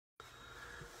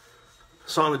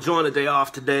So I'm enjoying a day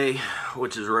off today,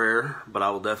 which is rare, but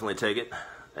I will definitely take it.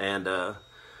 And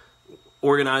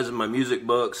organizing my music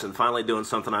books and finally doing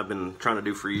something I've been trying to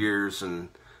do for years, and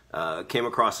came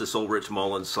across this old Rich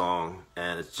Mullins song,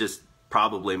 and it's just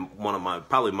probably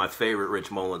my favorite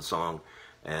Rich Mullins song,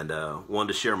 and wanted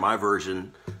to share my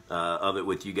version of it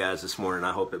with you guys this morning.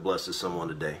 I hope it blesses someone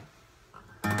today.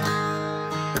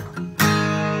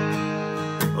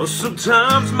 Oh,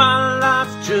 sometimes my life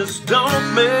just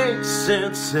don't make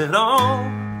sense at all.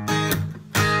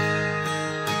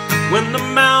 When the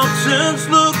mountains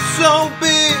look so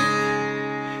big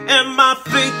and my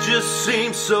faith just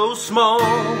seems so small.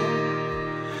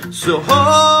 So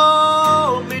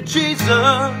hold me,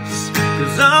 Jesus,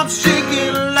 'cause I'm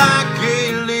shaking like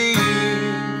a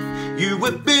leaf. You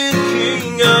have been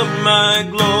King of my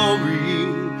glory.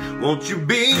 Won't you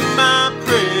be my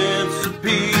Prince of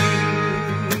Peace?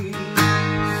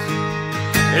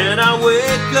 And I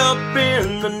wake up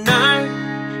in the night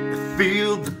and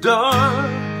feel the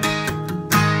dark,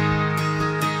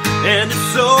 and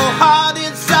it's so hot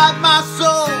inside my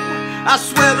soul, I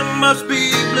swear there must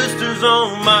be blisters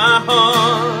on my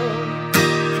heart.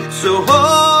 So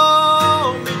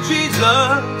hold me,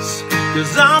 Jesus,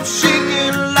 'cause I'm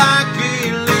shaking like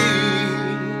a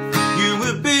leaf. You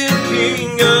have been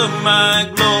King of my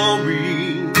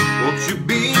glory. Won't you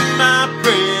be my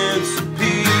Prince of Peace?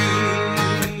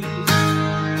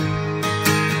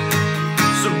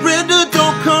 Surrender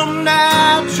don't come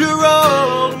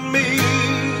natural to me.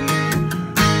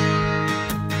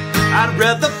 I'd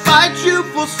rather fight you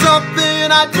for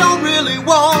something I don't really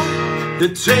want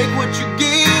than take what you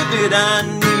give that I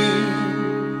need.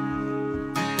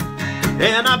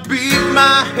 And I beat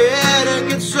my head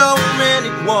against so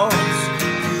many walls,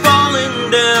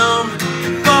 falling down,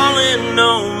 falling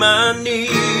on my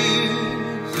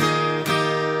knees.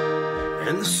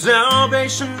 And the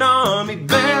Salvation Army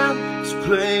band is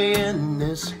playing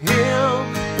this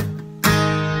hymn,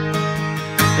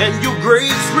 and your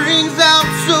grace rings out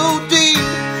so deep,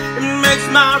 it makes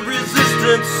my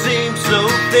resistance seem so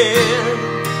thin.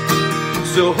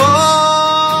 So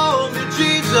hold me,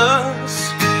 Jesus,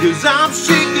 'cause I'm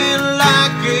shaking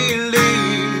like a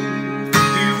leaf.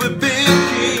 You have been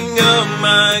King of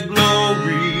my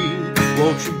glory.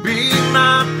 Won't you be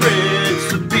my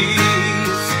Prince of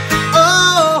Peace?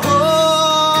 Oh,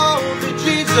 hold me,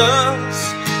 Jesus,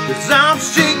 'cause I'm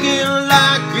shaking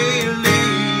like a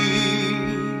leaf.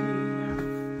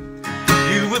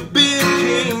 You have been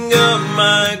King of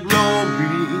my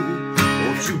glory.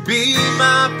 Won't you be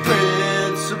my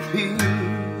Prince of Peace?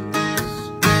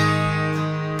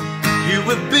 You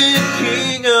have been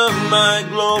King of my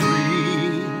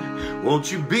glory. Won't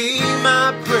you be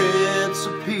my Prince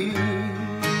of Peace?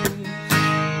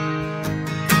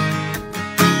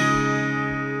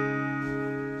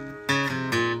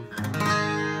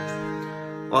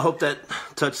 Well, I hope that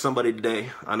touched somebody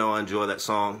today. I know I enjoy that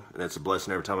song, and it's a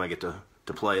blessing every time I get to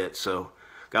play it. So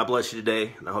God bless you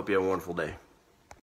today, and I hope you have a wonderful day.